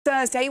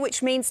Thursday,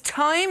 which means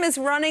time is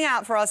running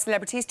out for our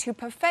celebrities to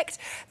perfect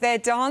their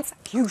dance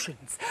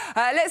fusions.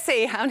 Let's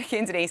see how Nicky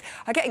and Denise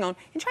are getting on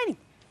in training.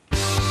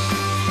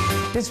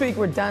 This week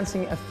we're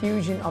dancing a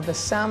fusion of the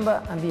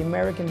samba and the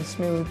American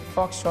smooth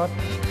foxtrot.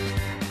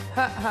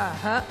 Ha ha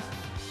ha.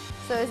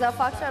 So is that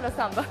foxtrot or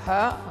samba?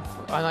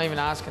 Ha. I'm not even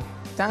asking.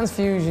 Dance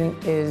fusion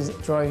is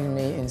driving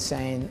me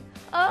insane.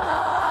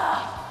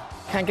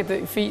 Can't get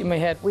the feet in my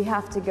head. We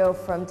have to go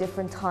from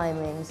different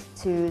timings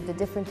to the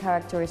different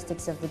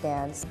characteristics of the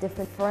dance,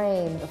 different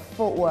frame, the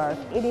footwork.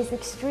 It is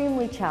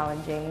extremely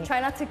challenging.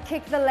 Try not to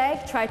kick the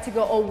leg, try to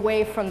go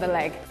away from the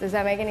leg. Does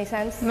that make any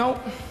sense? No.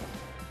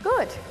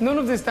 Good. None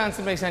of this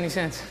dancing makes any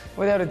sense.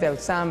 Without a doubt,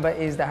 samba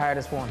is the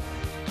hardest one.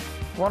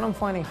 What I'm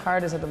finding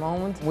hardest at the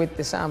moment with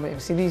the samba, you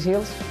see these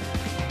heels?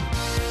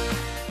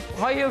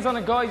 High heels on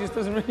a guy just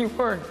doesn't really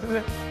work, does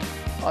it?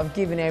 I've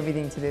given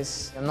everything to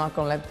this. I'm not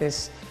going to let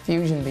this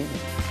fusion beat me.